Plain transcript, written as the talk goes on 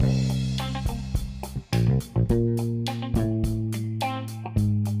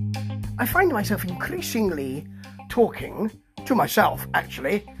I find myself increasingly talking to myself,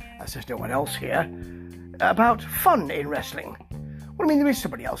 actually, as there's no one else here, about fun in wrestling. Well, I mean, there is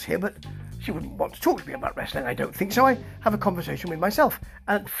somebody else here, but she wouldn't want to talk to me about wrestling, I don't think, so I have a conversation with myself,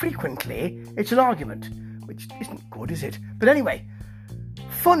 and frequently it's an argument, which isn't good, is it? But anyway,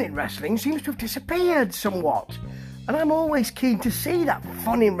 fun in wrestling seems to have disappeared somewhat, and I'm always keen to see that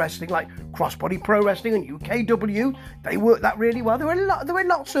fun in wrestling, like Crossbody Pro Wrestling and UKW. They work that really well. There were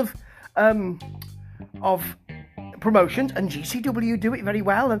lots of promotions, and GCW do it very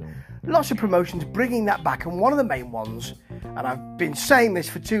well, and lots of promotions bringing that back, and one of the main ones, and I've been saying this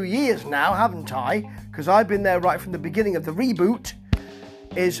for 2 years now, haven't I, because I've been there right from the beginning of the reboot,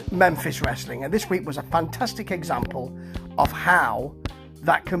 is Memphis Wrestling, and this week was a fantastic example of how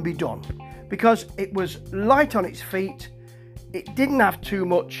that can be done, because it was light on its feet, it didn't have too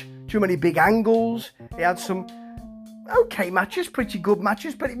many big angles, it had some okay matches, pretty good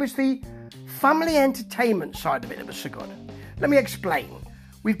matches, but it was the family entertainment side of it that was so good. Let me explain.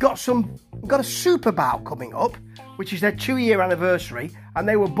 We've got a Super Bout coming up, which is their 2-year anniversary, and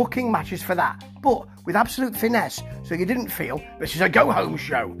they were booking matches for that, but with absolute finesse, so you didn't feel this is a go-home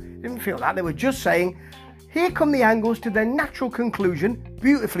show. You didn't feel that. They were just saying, here come the angles to their natural conclusion,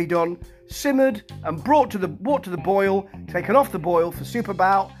 beautifully done, simmered and brought to the boil, taken off the boil for Super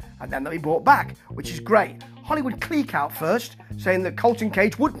Bout, and then they'll be brought back, which is great. Hollywood Clique out first, saying that Colton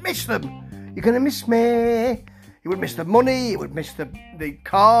Cage would miss them. You're going to miss me. He would miss the money, he would miss the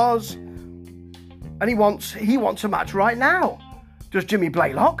cars, and he wants a match right now. Does Jimmy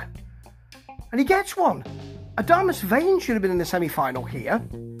Blaylock? And he gets one. Adamus Vane should have been in the semi-final here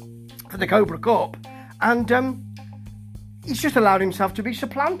for the Cobra Cup, and he's just allowed himself to be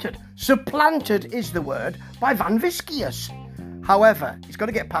supplanted. Supplanted is the word, by Van Viscius. However, he's got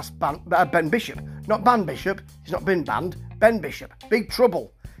to get past Ben Bishop. Not Ban Bishop, he's not been banned. Ben Bishop, big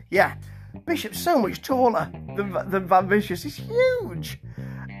trouble. Yeah, Bishop's so much taller than Van Vicious. He's huge.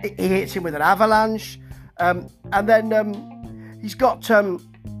 He hits him with an avalanche, and then he's got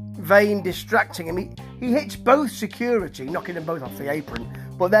Vane distracting him. He hits both security, knocking them both off the apron,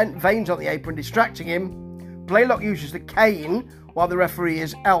 but then Vane's on the apron distracting him. Blaylock uses the cane while the referee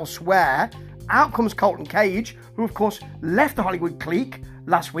is elsewhere. Out comes Colton Cage, who of course left the Hollywood Clique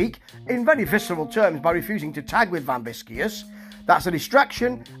last week in very visceral terms by refusing to tag with Van Viscius. That's a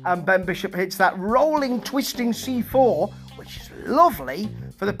distraction, and Ben Bishop hits that rolling, twisting C4, which is lovely,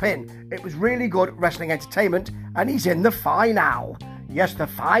 for the pin. It was really good wrestling entertainment, and he's in the final. Yes, the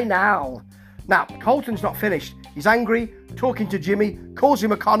final. Now, Colton's not finished. He's angry, talking to Jimmy, calls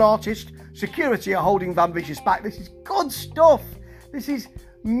him a con artist. Security are holding Van Vicious back. This is good stuff. This is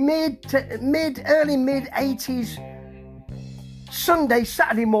early mid 80s Sunday,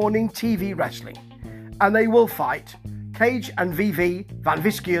 Saturday morning TV wrestling. And they will fight Cage and VV, Van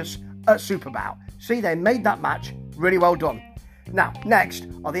Viscius, at Super Bout. See, they made that match really well done. Now, next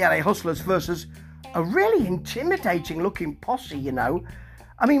are the LA Hustlers versus a really intimidating looking posse, you know.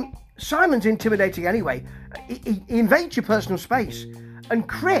 I mean, Simon's intimidating anyway. He invades your personal space. And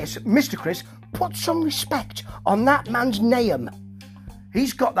Chris, Mr. Chris, put some respect on that man's name.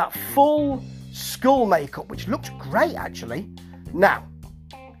 He's got that full skull makeup, which looks great, actually. Now,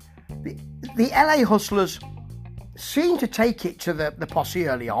 the LA Hustlers seem to take it to the posse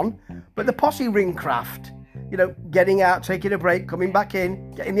early on, but the posse ringcraft, you know, getting out, taking a break, coming back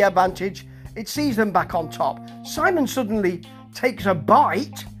in, getting the advantage, it sees them back on top. Simon suddenly takes a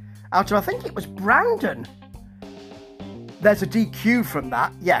bite out of, I think it was Brandon. There's a DQ from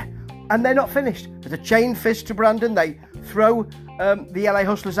that, yeah. And they're not finished. There's a chain fist to Brandon. They throw the LA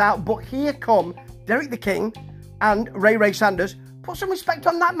Hustlers out. But here come Derek the King and Ray Sanders. Put some respect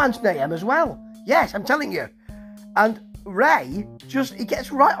on that man's name as well. Yes, I'm telling you. And Ray, he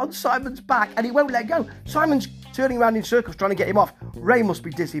gets right on Simon's back and he won't let go. Simon's turning around in circles trying to get him off. Ray must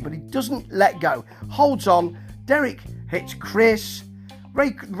be dizzy, but he doesn't let go. Holds on. Derek hits Chris.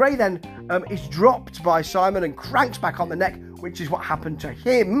 Ray then is dropped by Simon and cranks back on the neck, which is what happened to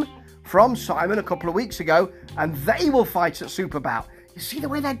him from Simon a couple of weeks ago, and they will fight at Super Bout. You see the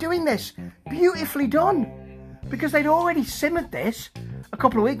way they're doing this? Beautifully done. Because they'd already simmered this a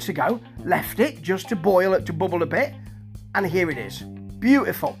couple of weeks ago, left it just to bubble a bit, and here it is.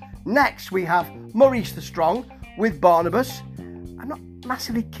 Beautiful. Next we have Maurice the Strong with Barnabas. I'm not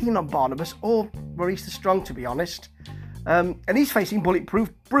massively keen on Barnabas or Maurice the Strong, to be honest. And he's facing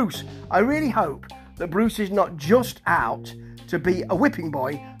Bulletproof Bruce. I really hope that Bruce is not just out to be a whipping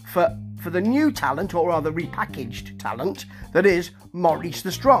boy for the new talent, or rather repackaged talent, that is Maurice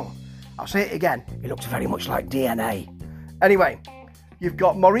the Strong. I'll say it again, it looks very much like DNA. Anyway, you've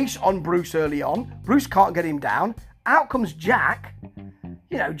got Maurice on Bruce early on. Bruce can't get him down. Out comes Jack.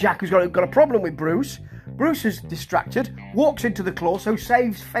 you know, Jack has got a problem with Bruce. Bruce is distracted, walks into the claw, so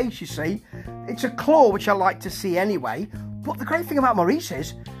saves face, you see. It's a claw which I like to see anyway. But the great thing about Maurice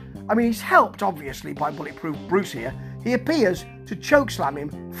is, I mean, he's helped, obviously, by Bulletproof Bruce here. He appears to chokeslam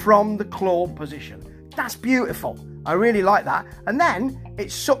him from the claw position. That's beautiful. I really like that. And then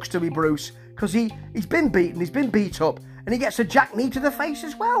it sucks to be Bruce, because he's been beaten, he's been beat up, and he gets a jack knee to the face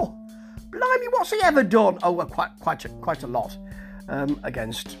as well. Blimey, what's he ever done? Oh, well, quite a lot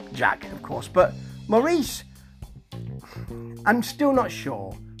against Jack, of course. But Maurice, I'm still not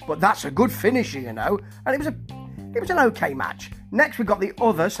sure. But that's a good finisher, you know. And it was an okay match. Next, we got the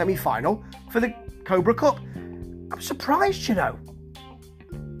other semi-final for the Cobra Cup. I'm surprised, you know.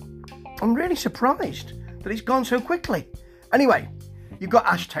 I'm really surprised that it's gone so quickly. Anyway, you've got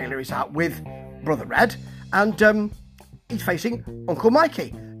Ash Taylor is out with Brother Red, and he's facing Uncle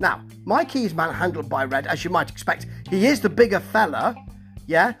Mikey. Now, Mikey is manhandled by Red, as you might expect. He is the bigger fella.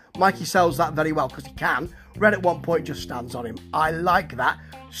 Yeah, Mikey sells that very well because he can. Red at one point just stands on him. I like that.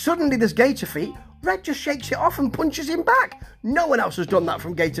 Suddenly there's Gator Feet. Red just shakes it off and punches him back. No one else has done that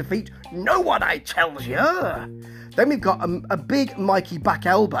from Gator Feet. No one, I tells you. Then we've got a big Mikey back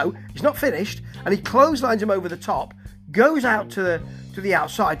elbow. He's not finished, and he clotheslines him over the top, goes out to the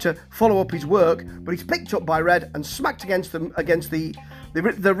outside to follow up his work, but he's picked up by Red and smacked against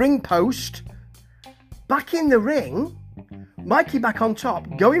the ring post. Back in the ring, Mikey back on top,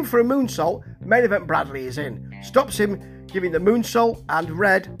 going for a moonsault. Main event Bradley is in. Stops him, giving the moonsault, and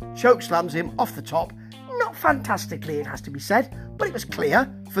Red chokeslams him off the top. Not fantastically, it has to be said, but it was clear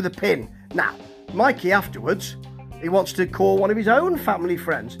for the pin. Now, Mikey afterwards, he wants to call one of his own family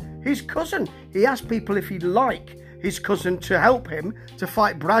friends, his cousin. He asked people if he'd like his cousin to help him to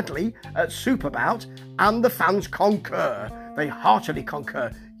fight Bradley at Superbout, and the fans concur. They heartily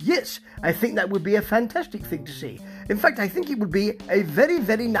concur. Yes, I think that would be a fantastic thing to see. In fact, I think it would be a very,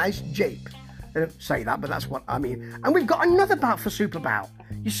 very nice jape. I don't say that, but that's what I mean. And we've got another bout for Superbout.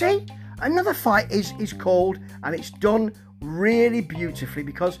 You see, another fight is called, and it's done really beautifully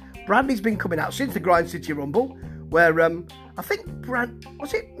because Bradley's been coming out since the Grind City Rumble, where I think Bradley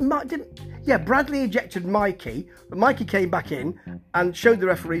ejected Mikey, but Mikey came back in and showed the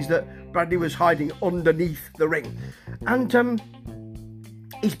referees that Bradley was hiding underneath the ring. And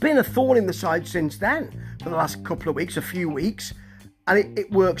he's been a thorn in the side since then, for the last couple of weeks, a few weeks, and it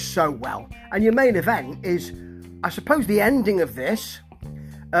works so well. And your main event is, I suppose, the ending of this,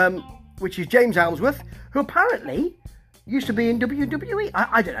 which is James Ellsworth, who apparently used to be in WWE.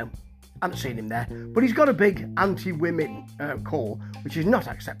 I don't know. I haven't seen him there, but he's got a big anti-women call, which is not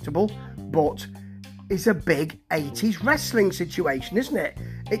acceptable, but it's a big 80s wrestling situation, isn't it?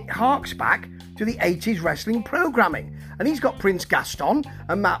 It harks back to the 80s wrestling programming, and he's got Prince Gaston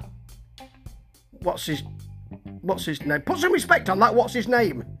and Matt. What's his name? Put some respect on that. What's his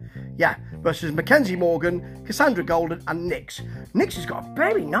name? Yeah, versus Mackenzie Morgan, Cassandra Golden, and Nyx. Nyx has got a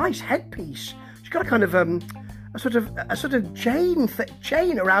very nice headpiece. She's got a kind of a sort of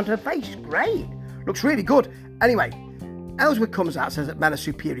chain around her face. Great. Looks really good. Anyway, Ellsworth comes out, says that men are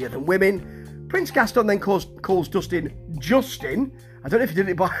superior than women. Prince Gaston then calls Dustin Justin. I don't know if he did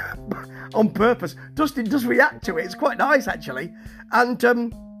it on purpose. Dustin does react to it. It's quite nice, actually. And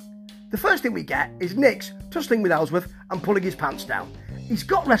the first thing we get is Nyx tussling with Ellsworth and pulling his pants down. He's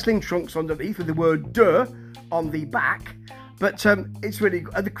got wrestling trunks underneath with the word "duh" on the back. But it's really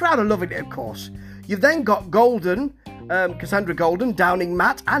good. The crowd are loving it, of course. You've then got Golden, Cassandra Golden, downing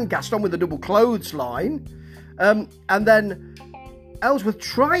Matt and Gaston with a double clothesline. And then Ellsworth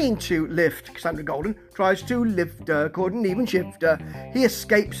trying to lift Cassandra Golden, tries to lift her, couldn't even shift her. He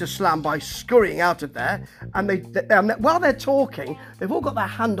escapes a slam by scurrying out of there. And while they're talking, they've all got their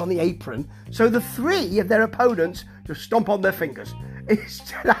hand on the apron. So the three of their opponents just stomp on their fingers.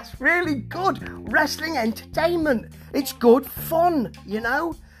 That's really good wrestling entertainment. It's good fun, you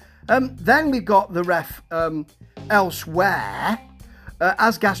know. Then we've got the ref elsewhere.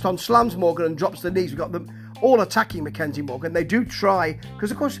 As Gaston slams Morgan and drops the knees, we've got them all attacking Mackenzie Morgan. They do try, because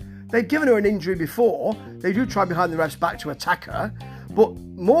of course they've given her an injury before. They do try behind the ref's back to attack her. But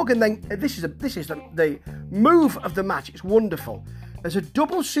Morgan then, this is the move of the match. It's wonderful. There's a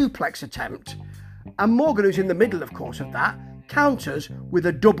double suplex attempt, and Morgan, who's in the middle, of course, of that, counters with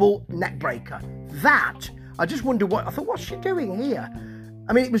a double neck breaker. That, I just wonder what's she doing here?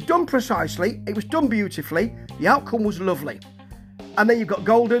 I mean, it was done precisely. It was done beautifully. The outcome was lovely. And then you've got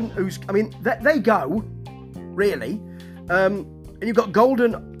Golden, they go, really. And you've got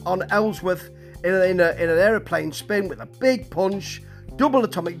Golden on Ellsworth in an aeroplane spin with a big punch, double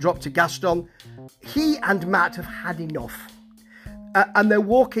atomic drop to Gaston. He and Matt have had enough. And they're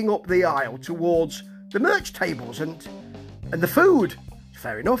walking up the aisle towards the merch tables and the food.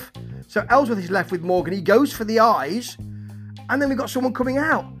 Fair enough. So Ellsworth is left with Morgan. He goes for the eyes, and then we've got someone coming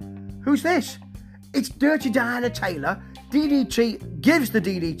out. Who's this? It's Dirty Diana Taylor. DDT gives the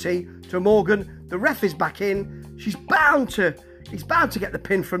DDT to Morgan. The ref is back in. He's bound to get the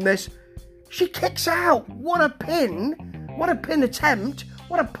pin from this. She kicks out. What a pin. What a pin attempt.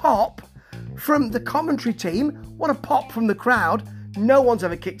 What a pop from the commentary team. What a pop from the crowd. No one's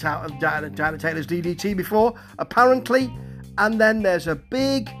ever kicked out of Diana Taylor's DDT before, apparently. And then there's a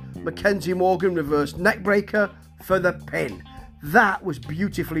big Mackenzie Morgan reverse neckbreaker for the pin. That was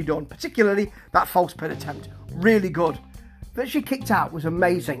beautifully done, particularly that false pin attempt. Really good. That she kicked out was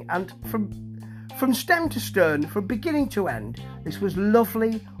amazing. And from stem to stern, from beginning to end, this was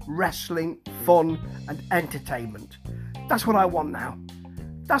lovely wrestling, fun and entertainment. That's what I want now.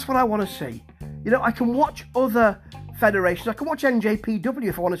 That's what I want to see. You know, I can watch other federations. I can watch NJPW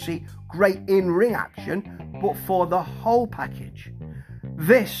if I want to see great in-ring action, but for the whole package,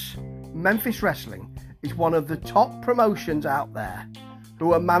 this Memphis Wrestling is one of the top promotions out there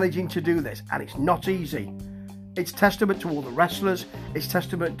who are managing to do this, and it's not easy. It's testament to all the wrestlers. It's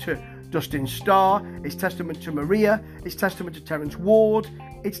testament to Dustin Starr. It's testament to Maria. It's testament to Terrence Ward.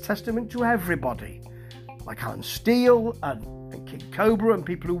 It's testament to everybody, like Alan Steele and King Cobra and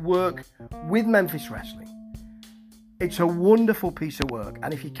people who work with Memphis Wrestling. It's a wonderful piece of work,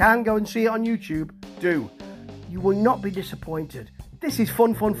 and if you can go and see it on YouTube, do. You will not be disappointed. This is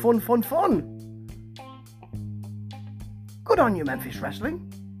fun, fun, fun, fun, fun. Good on you, Memphis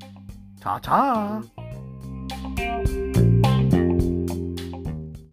Wrestling. Ta-ta.